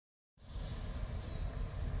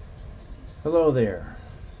Hello there.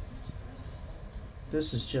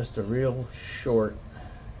 This is just a real short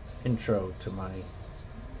intro to my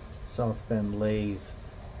South Bend lathe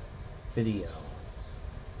video.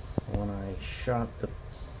 When I shot the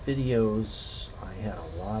videos, I had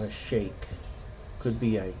a lot of shake. Could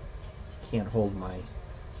be I can't hold my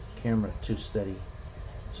camera too steady.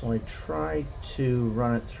 So I tried to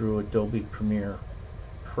run it through Adobe Premiere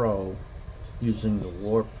Pro using the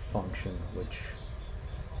warp function, which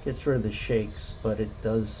gets rid of the shakes, but it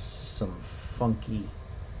does some funky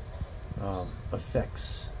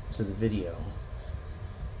effects to the video.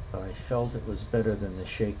 But I felt it was better than the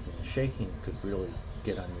shaking. The shaking could really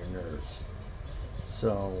get on your nerves.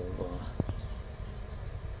 So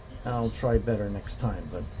I'll try better next time.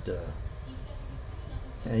 But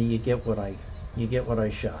you get what I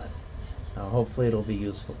shot. Hopefully it'll be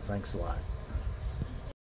useful. Thanks a lot.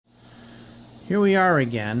 Here we are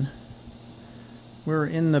again. We're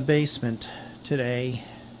in the basement today,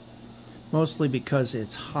 mostly because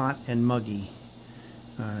it's hot and muggy.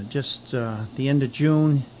 Just the end of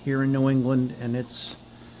June here in New England, and it's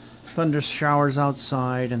thunder showers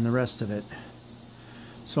outside and the rest of it.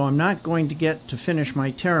 So I'm not going to get to finish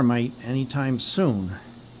my Terramite anytime soon.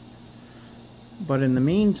 But in the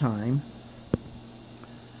meantime,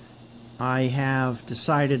 I have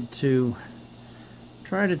decided to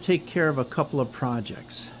try to take care of a couple of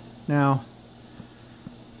projects. Now,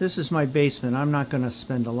 this is my basement. I'm not going to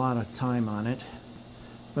spend a lot of time on it,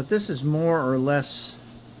 but this is more or less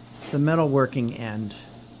the metalworking end.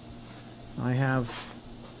 I have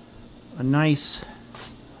a nice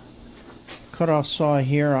cut-off saw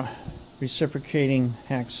here, a reciprocating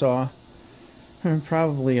hacksaw,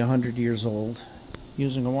 probably 100 years old,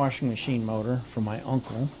 using a washing machine motor from my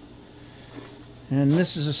uncle. And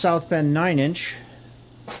this is a South Bend 9-inch.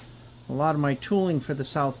 A lot of my tooling for the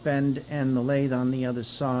South Bend and the lathe on the other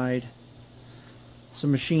side.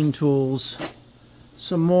 Some machine tools.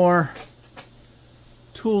 Some more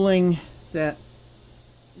tooling that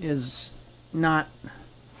is not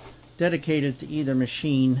dedicated to either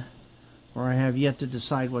machine, or I have yet to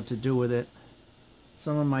decide what to do with it.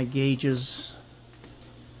 Some of my gauges.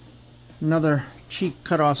 Another cheap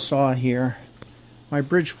cut-off saw here. My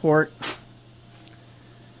Bridgeport,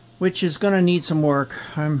 which is going to need some work.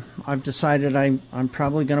 I've decided I'm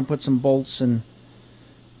probably going to put some bolts and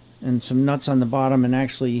some nuts on the bottom and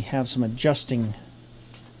actually have some adjusting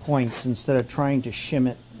points instead of trying to shim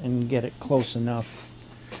it and get it close enough.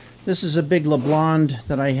 This is a big LeBlond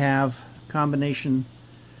that I have, combination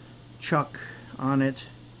chuck on it.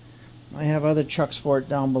 I have other chucks for it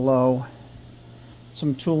down below.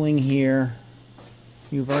 Some tooling here.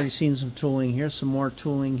 You've already seen some tooling here. Some more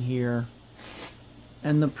tooling here.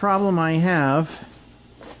 And the problem I have,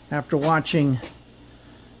 after watching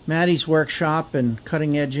Maddie's workshop and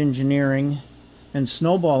Cutting Edge Engineering and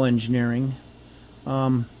Snowball Engineering,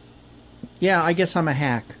 yeah, I guess I'm a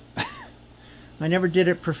hack. I never did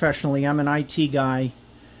it professionally. I'm an IT guy.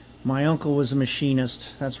 My uncle was a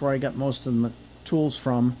machinist. That's where I got most of the tools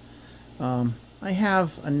from. I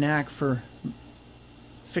have a knack for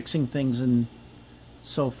fixing things and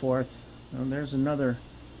so forth. There's another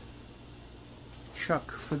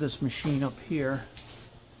chuck for this machine up here.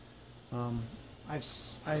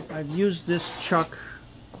 I've used this chuck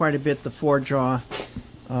quite a bit, the 4-jaw.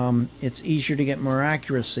 It's easier to get more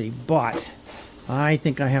accuracy, but I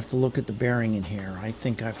think I have to look at the bearing in here. I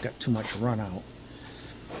think I've got too much run out.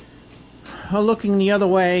 Looking the other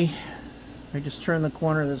way, I just turned the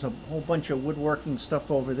corner. There's a whole bunch of woodworking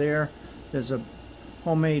stuff over there. There's a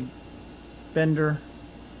homemade bender,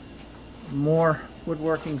 more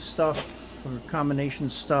woodworking stuff, or combination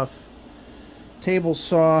stuff. Table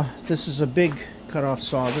saw. This is a big cut-off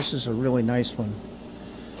saw. This is a really nice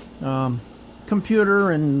one. Computer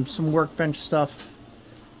and some workbench stuff.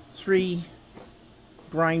 3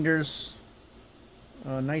 grinders.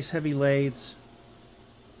 Nice heavy lathes.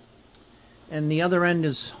 And the other end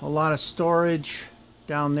is a lot of storage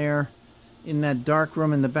down there. In that dark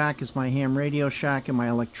room in the back is my ham radio shack and my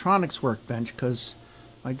electronics workbench, because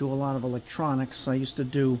I do a lot of electronics. I used to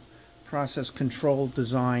do process control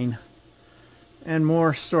design. And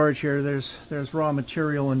more storage here. There's raw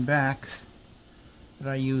material in back that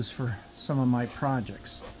I use for some of my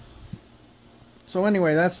projects. So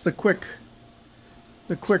anyway, that's the quick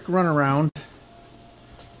runaround.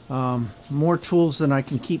 More tools than I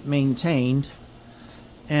can keep maintained.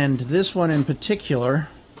 And this one in particular,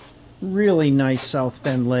 really nice South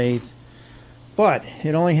Bend lathe. But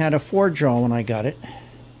it only had a 4-jaw when I got it.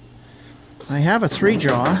 I have a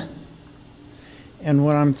 3-jaw. And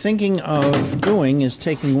what I'm thinking of doing is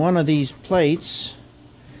taking one of these plates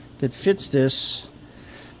that fits this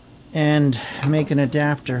and make an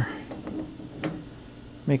adapter.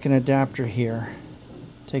 Make an adapter here.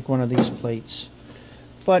 Take one of these plates.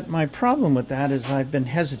 But my problem with that is I've been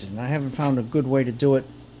hesitant. I haven't found a good way to do it,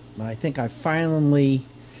 but I think I finally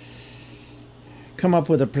come up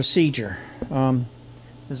with a procedure.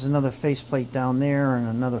 There's another faceplate down there and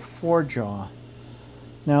another 4-jaw.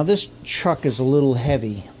 Now this chuck is a little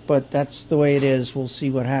heavy, but that's the way it is. We'll see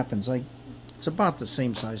what happens. It's about the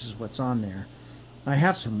same size as what's on there. I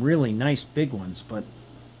have some really nice big ones, but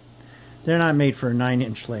they're not made for a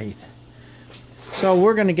 9-inch lathe. So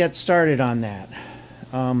we're going to get started on that.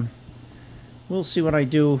 We'll see what I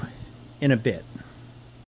do in a bit.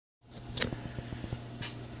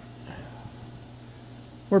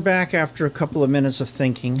 We're back after a couple of minutes of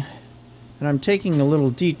thinking, and I'm taking a little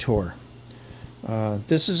detour.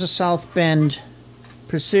 This is a South Bend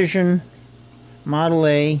Precision Model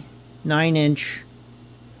A 9-inch,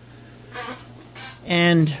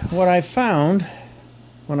 and what I found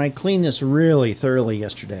when I cleaned this really thoroughly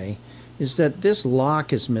yesterday is that this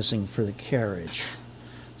lock is missing for the carriage.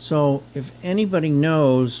 So if anybody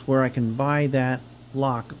knows where I can buy that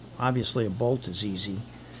lock, obviously a bolt is easy,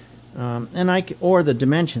 or the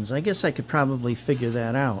dimensions, I guess I could probably figure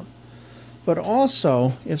that out. But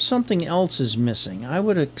also, if something else is missing, I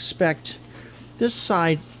would expect this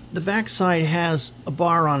side, the back side has a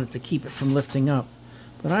bar on it to keep it from lifting up,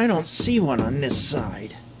 but I don't see one on this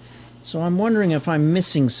side. So I'm wondering if I'm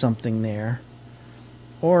missing something there,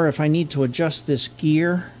 or if I need to adjust this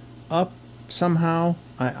gear up somehow.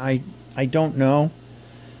 I don't know.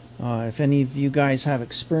 If any of you guys have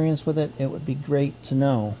experience with it, it would be great to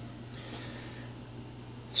know.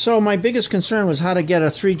 So my biggest concern was how to get a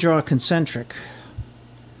 3-jaw concentric,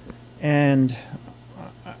 and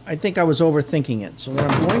I think I was overthinking it. So what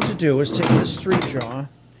I'm going to do is take this 3-jaw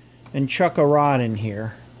and chuck a rod in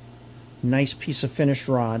here. Nice piece of finished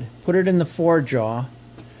rod. Put it in the 4-jaw.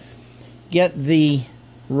 Get the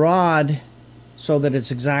rod so that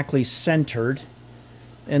it's exactly centered,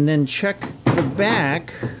 and then check the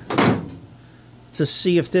back to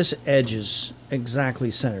see if this edge is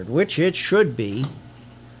exactly centered, which it should be,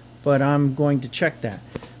 but I'm going to check that.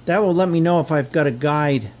 That will let me know if I've got a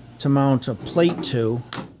guide to mount a plate to,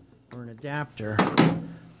 or an adapter.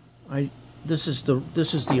 This is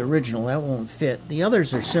the original. That won't fit. The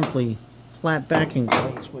others are simply flat backing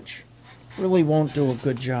plates, which really won't do a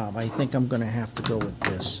good job. I think I'm going to have to go with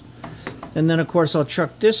this. And then of course I'll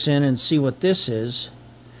chuck this in and see what this is.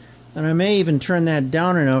 And I may even turn that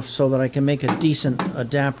down enough so that I can make a decent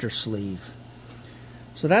adapter sleeve.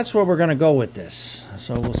 So that's where we're going to go with this.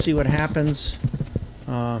 So we'll see what happens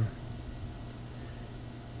in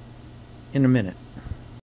a minute.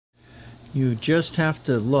 You just have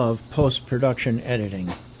to love post-production editing.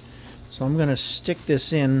 So I'm going to stick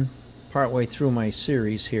this in partway through my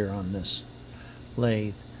series here on this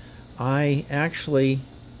lathe. I actually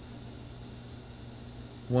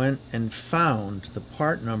went and found the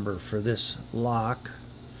part number for this lock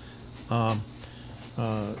on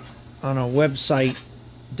a website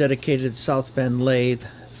dedicated South Bend lathe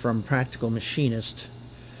from Practical Machinist,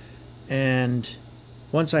 and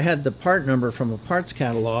once I had the part number from a parts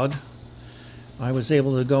catalog, I was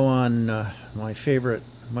able to go on my favorite,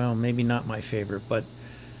 well, maybe not my favorite, but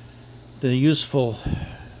the useful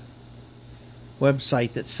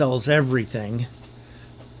website that sells everything,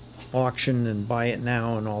 auction and buy it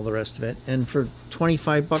now and all the rest of it, and for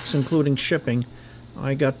 25 bucks including shipping,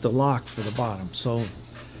 I got the lock for the bottom. So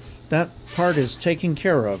that part is taken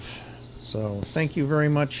care of. So thank you very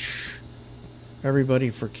much everybody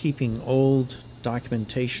for keeping old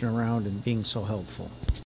documentation around and being so helpful.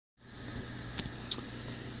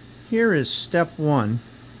 Here is step 1.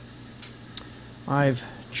 I've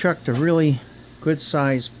chucked a really good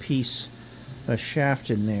sized piece of shaft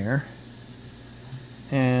in there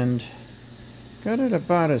and got it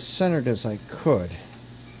about as centered as I could.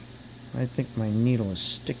 I think my needle is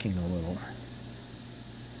sticking a little.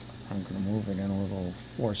 I'm going to move it in a little,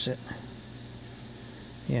 force it.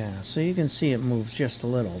 Yeah, so you can see it moves just a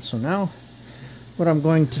little. So now what I'm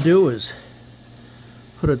going to do is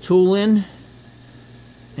put a tool in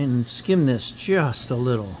and skim this just a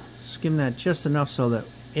little. Skim that just enough so that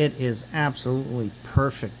it is absolutely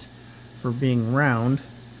perfect for being round.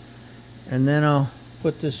 And then I'll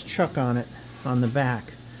put this chuck on it on the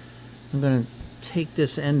back. I'm going to take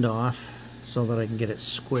this end off so that I can get it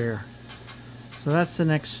square. So that's the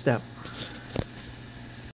next step.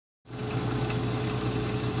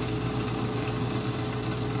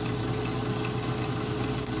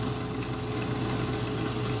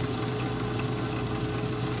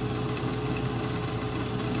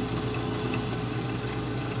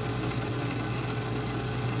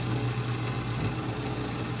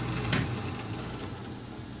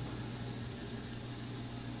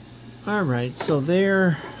 Alright, so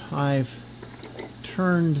there I've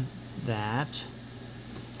turned that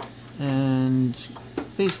and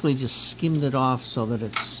basically just skimmed it off so that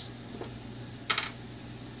it's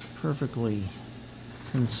perfectly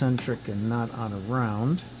concentric and not out of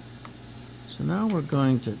round. So now we're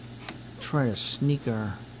going to try to sneak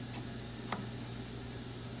our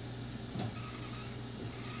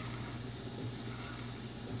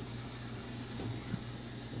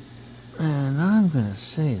and I'm going to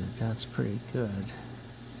say that that's pretty good.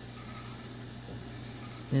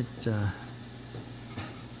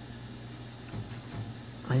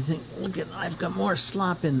 I think, look at, I've got more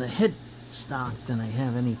slop in the headstock than I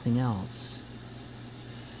have anything else.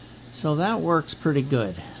 So that works pretty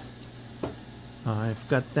good. I've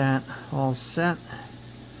got that all set.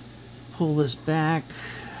 Pull this back.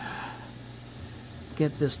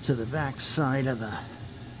 Get this to the back side of the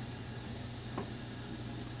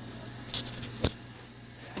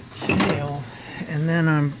tail. And then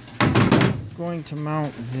I'm going to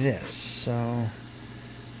mount this. So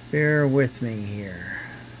bear with me here.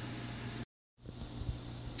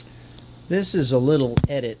 This is a little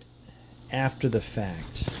edit after the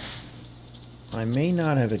fact. I may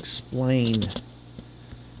not have explained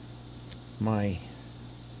my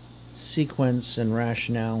sequence and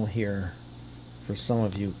rationale here for some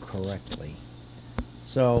of you correctly.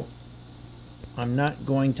 So I'm not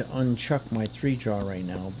going to unchuck my 3-jaw right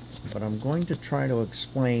now, but I'm going to try to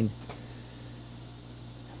explain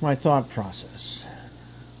my thought process.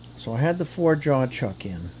 So I had the 4-jaw chuck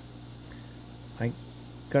in. I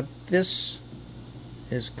got this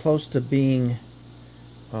as close to being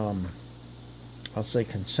I'll say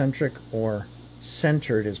concentric or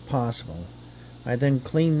centered as possible. I then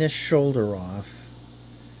cleaned this shoulder off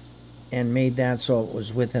and made that so it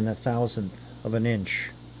was within 1/1000th of an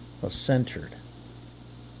inch of centered.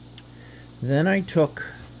 Then I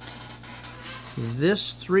took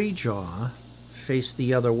this 3-jaw, faced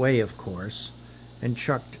the other way of course, and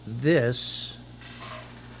chucked this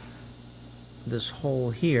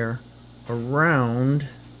hole here around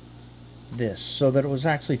this so that it was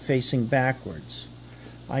actually facing backwards.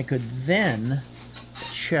 I could then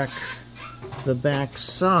check the back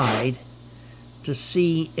side to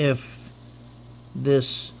see if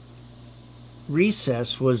this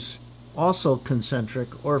recess was also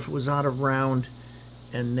concentric or if it was out of round,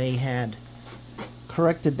 and they had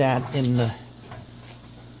corrected that in the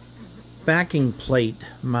backing plate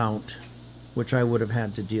mount, which I would have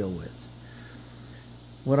had to deal with.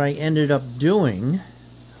 What I ended up doing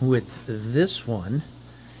with this one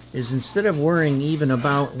is, instead of worrying even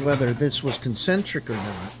about whether this was concentric or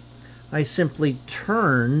not, I simply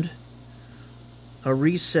turned a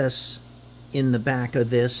recess in the back of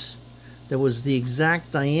this that was the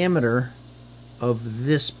exact diameter of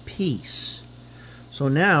this piece. So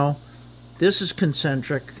now this is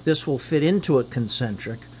concentric, this will fit into it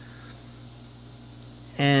concentric,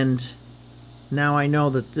 and now I know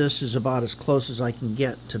that this is about as close as I can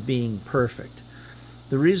get to being perfect.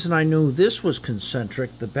 The reason I knew this was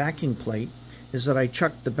concentric, the backing plate, is that I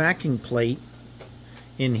chucked the backing plate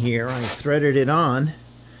in here, I threaded it on,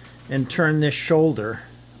 and turned this shoulder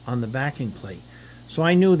on the backing plate. So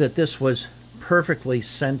I knew that this was perfectly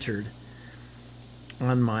centered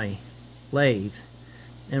on my lathe.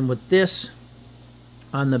 And with this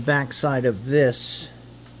on the back side of this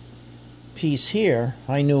piece here,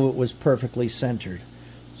 I knew it was perfectly centered.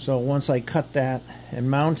 So once I cut that and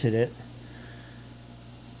mounted it,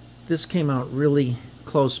 this came out really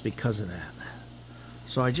close because of that.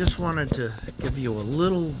 So I just wanted to give you a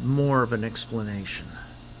little more of an explanation.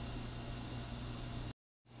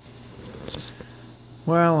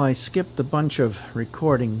 Well, I skipped a bunch of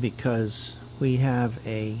recording because we have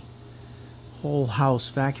a whole house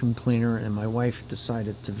vacuum cleaner and my wife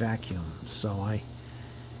decided to vacuum. So I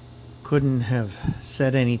couldn't have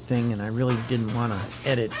said anything, and I really didn't want to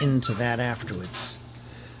edit into that afterwards,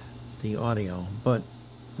 the audio. But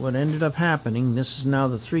what ended up happening, this is now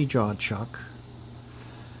the 3-jaw chuck,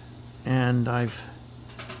 and I've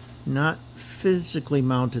not physically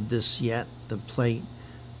mounted this yet, the plate,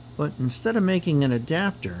 but instead of making an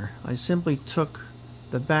adapter, I simply took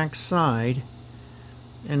the back side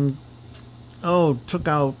and took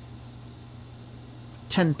out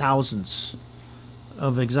 10/1000ths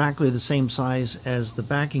of exactly the same size as the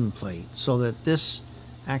backing plate, so that this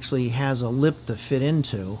actually has a lip to fit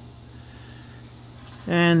into,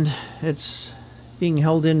 and it's being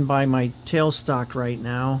held in by my tailstock right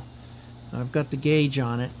now. I've got the gauge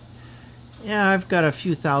on it. Yeah, I've got a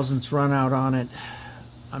few thousandths run out on it.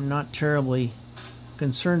 I'm not terribly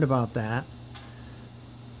concerned about that.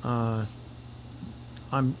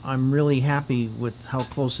 I'm really happy with how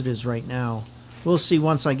close it is right now. We'll see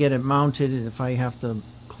once I get it mounted and if I have to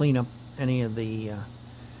clean up any of the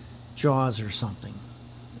jaws or something.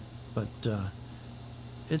 But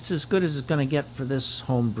it's as good as it's going to get for this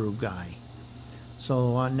homebrew guy.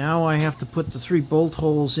 So now I have to put the 3 bolt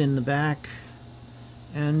holes in the back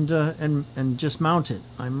and just mount it.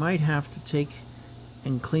 I might have to take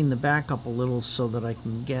and clean the back up a little so that I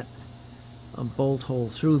can get a bolt hole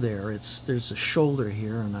through there. There's a shoulder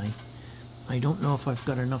here, and I don't know if I've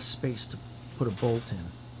got enough space to put a bolt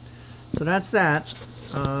in. So that's that.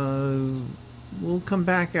 We'll come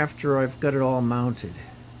back after I've got it all mounted.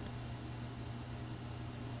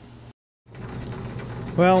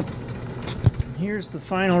 Well, here's the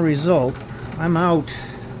final result. I'm out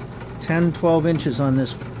 10-12 inches on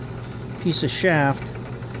this piece of shaft,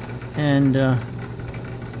 and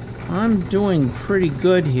I'm doing pretty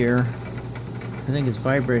good here. I think it's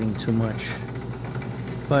vibrating too much,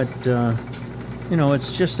 but you know,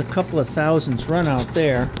 it's just a couple of thousandths run out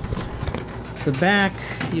there. The back,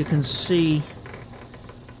 you can see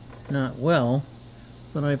not well,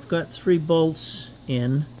 but I've got 3 bolts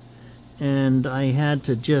in, and I had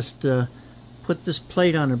to just put this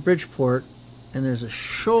plate on a Bridgeport, and there's a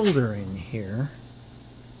shoulder in here.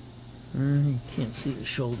 You can't see the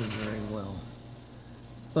shoulder very well,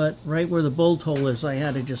 but right where the bolt hole is, I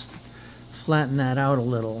had to just flatten that out a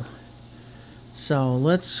little. So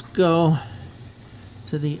let's go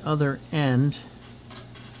to the other end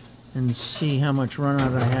and see how much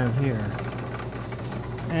runout I have here.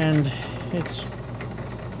 And it's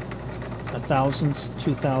 1/1000,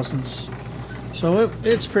 2/1000. So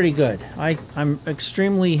it's pretty good. I'm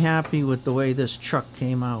extremely happy with the way this truck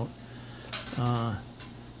came out.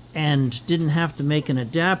 And didn't have to make an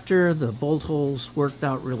adapter. The bolt holes worked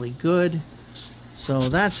out really good. So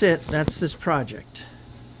that's it. That's this project.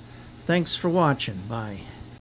 Thanks for watching. Bye.